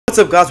What's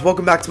up, guys?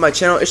 Welcome back to my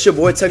channel. It's your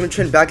boy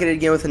Trend back at it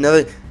again with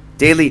another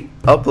daily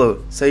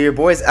upload. So your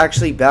boy is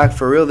actually back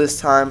for real this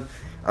time.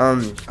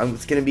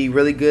 It's gonna be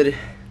really good.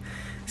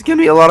 It's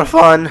gonna be a lot of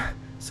fun.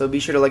 So be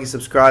sure to like and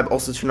subscribe.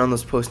 Also turn on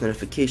those post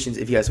notifications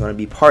if you guys want to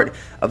be part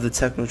of the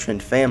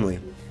Trend family.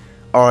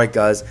 Alright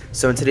guys,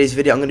 so in today's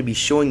video I'm going to be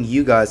showing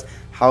you guys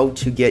how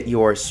to get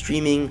your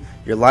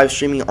live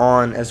streaming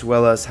on, as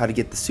well as how to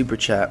get the super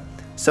chat.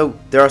 So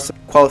there are some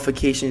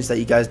qualifications that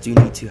you guys do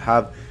need to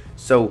have.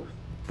 So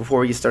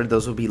before we get started,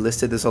 those will be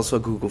listed. There's also a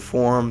Google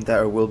form that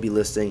I will be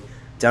listing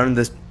down in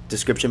the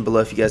description below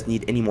if you guys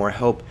need any more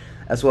help.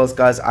 As well as,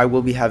 guys, I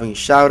will be having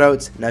shout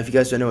outs. Now if you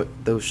guys don't know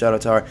what those shout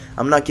outs are,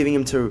 I'm not giving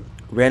them to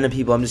random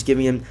people. I'm just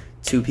giving them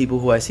to people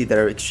who I see that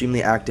are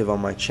extremely active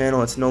on my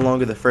channel. It's no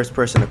longer the first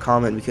person to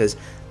comment, because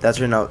that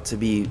turned out to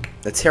be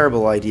a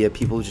terrible idea.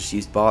 People just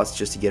used bots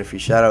just to get a free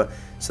shout out,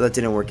 so that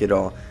didn't work at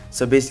all.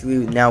 So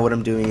basically now what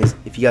I'm doing is,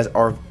 if you guys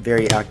are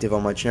very active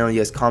on my channel, you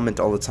guys comment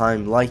all the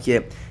time, like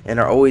it, and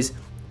are always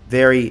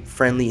very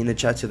friendly in the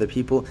chat to other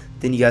people,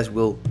 then you guys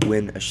will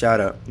win a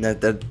shout out. Now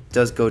that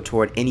does go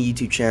toward any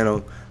YouTube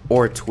channel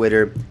or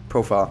Twitter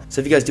profile. So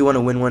if you guys do want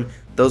to win one,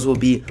 those will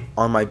be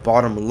on my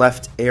bottom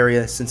left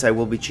area, since I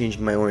will be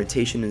changing my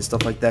orientation and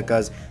stuff like that,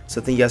 guys. So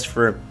thank you guys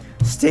for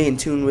staying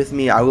tuned with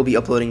me. I will be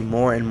uploading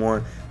more and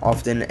more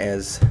often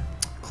as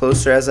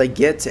closer as I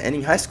get to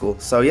ending high school.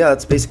 So yeah,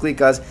 that's basically it,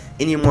 guys.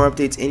 Any more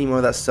updates, any more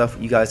of that stuff,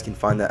 you guys can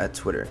find that at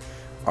Twitter.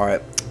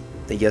 Alright,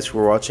 thank you guys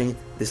for watching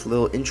this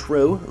little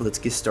intro. Let's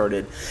get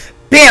started.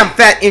 Bam!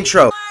 Fat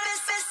intro!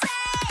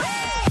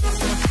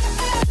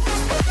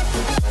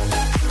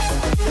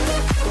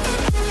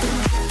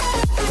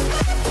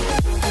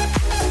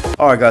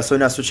 Alright guys, so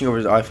now switching over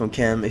to the iPhone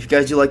cam. If you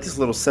guys do like this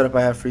little setup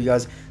I have for you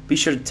guys, be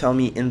sure to tell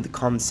me in the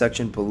comment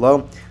section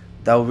below.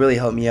 That will really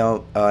help me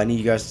out. I need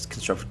you guys'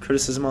 constructive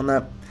criticism on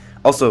that.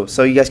 Also,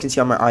 so you guys can see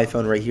on my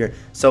iPhone right here,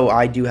 so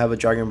I do have a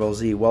Dragon Ball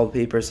Z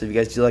wallpaper. So if you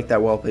guys do like that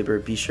wallpaper,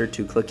 be sure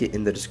to click it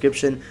in the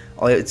description.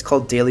 It's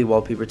called Daily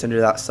Wallpaper. It's under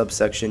that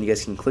subsection. You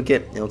guys can click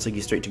it and it'll take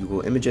you straight to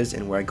Google Images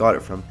and where I got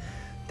it from.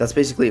 That's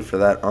basically it for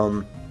that.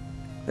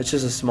 It's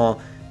just a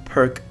small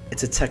perk.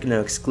 It's a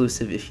techno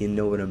exclusive, if you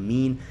know what I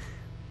mean.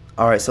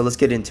 Alright, so let's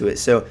get into it.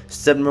 So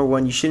step number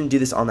one, you shouldn't do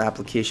this on the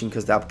application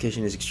because the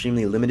application is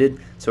extremely limited.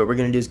 So what we're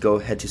going to do is go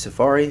head to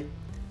Safari.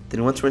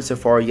 Then once we're in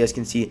Safari, you guys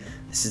can see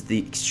this is the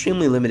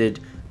extremely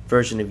limited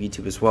version of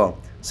YouTube as well.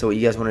 So what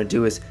you guys want to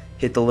do is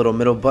hit the little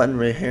middle button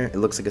right here. It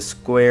looks like a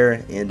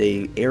square and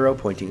a arrow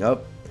pointing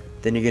up.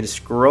 Then you're going to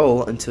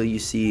scroll until you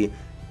see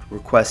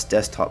Request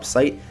Desktop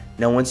Site.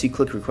 Now once you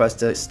click Request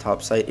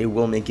Desktop Site, it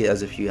will make it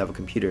as if you have a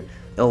computer.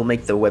 It will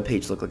make the web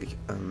page look like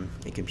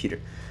a computer.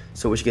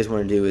 So what you guys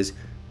want to do is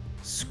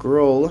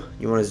scroll.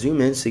 You want to zoom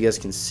in so you guys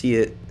can see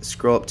it.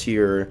 Scroll up to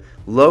your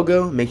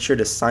logo. Make sure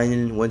to sign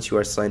in. Once you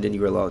are signed in,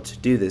 you are allowed to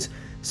do this.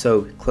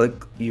 So click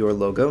your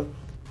logo,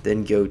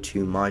 then go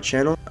to my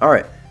channel.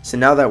 Alright, so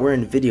now that we're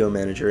in Video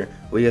Manager,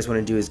 what you guys want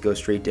to do is go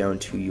straight down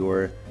to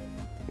your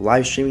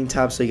live streaming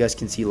tab. So you guys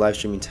can see live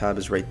streaming tab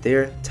is right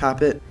there.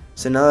 Tap it.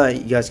 So now that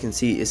you guys can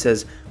see, it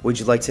says, would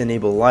you like to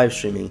enable live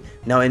streaming?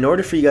 Now in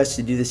order for you guys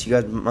to do this, you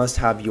guys must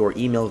have your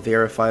email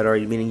verified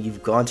already, meaning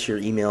you've gone to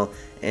your email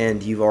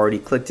and you've already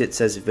clicked it.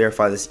 Says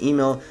verify this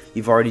email.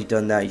 You've already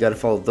done that. You got to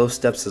follow those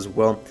steps as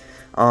well.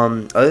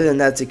 Other than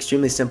that, it's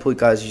extremely simple,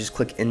 guys. You just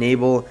click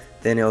enable,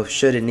 then it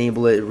should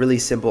enable it. Really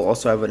simple.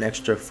 Also, I have an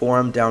extra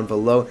forum down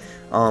below.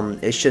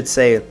 It should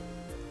say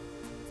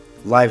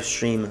live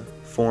stream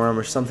forum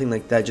or something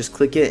like that. Just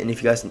click it, and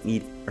if you guys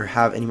need or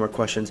have any more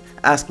questions,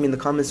 ask me in the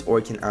comments, or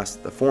you can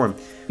ask the forum.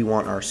 We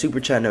want our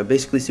super chat. Now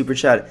basically super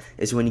chat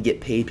is when you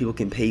get paid. People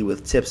can pay you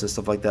with tips and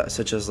stuff like that,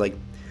 such as like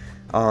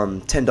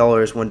 $10,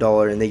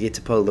 $1, and they get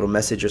to put a little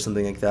message or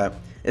something like that.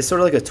 It's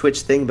sort of like a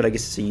Twitch thing, but I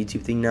guess it's a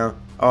YouTube thing now.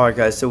 Alright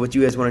guys, so what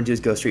you guys want to do is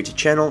go straight to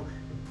channel,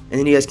 and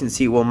then you guys can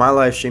see, well, my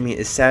live streaming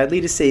is sadly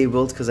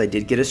disabled because I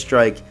did get a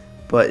strike,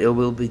 but it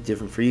will be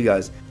different for you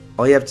guys.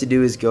 All you have to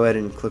do is go ahead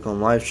and click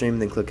on live stream,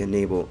 then click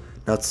enable.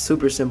 Now it's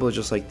super simple,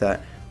 just like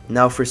that.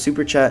 Now for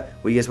super chat,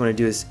 what you guys want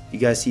to do is, you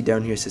guys see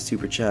down here it says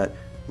super chat,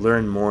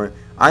 learn more.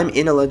 I'm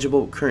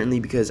ineligible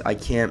currently because I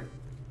can't,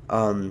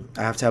 I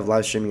have to have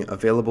live streaming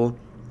available.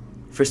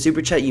 For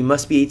super chat, you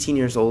must be 18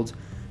 years old.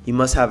 You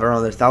must have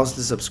around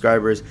 1,000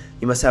 subscribers.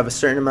 You must have a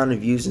certain amount of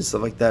views and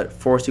stuff like that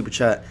for super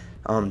chat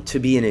to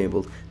be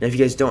enabled. Now if you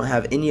guys don't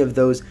have any of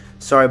those,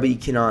 sorry, but you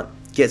cannot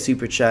get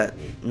super chat.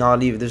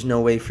 Not even, there's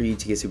no way for you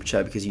to get super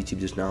chat because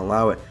YouTube does not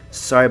allow it.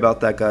 Sorry about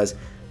that, guys.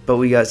 But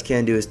what you guys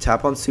can do is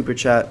tap on super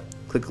chat,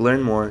 click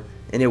learn more,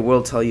 and it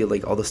will tell you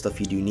like all the stuff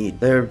you do need.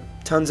 There are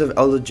tons of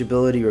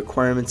eligibility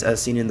requirements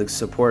as seen in the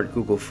support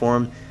Google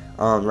form.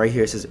 Right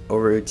here it says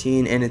over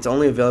routine, and it's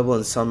only available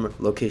in some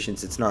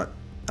locations. It's not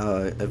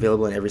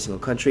available in every single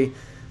country.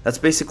 That's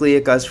basically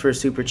it, guys, for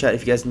super chat.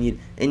 If you guys need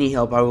any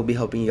help, I will be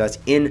helping you guys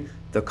in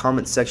the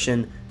comment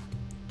section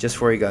just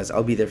for you guys.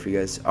 I'll be there for you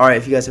guys. Alright,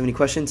 if you guys have any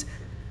questions,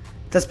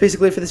 that's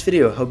basically it for this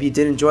video. Hope you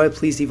did enjoy.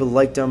 Please leave a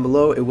like down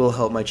below. It will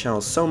help my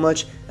channel so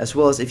much, as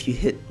well as if you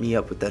hit me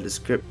up with that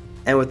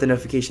and with the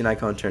notification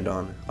icon turned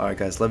on. Alright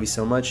guys, love you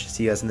so much.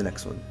 See you guys in the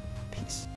next one. Peace.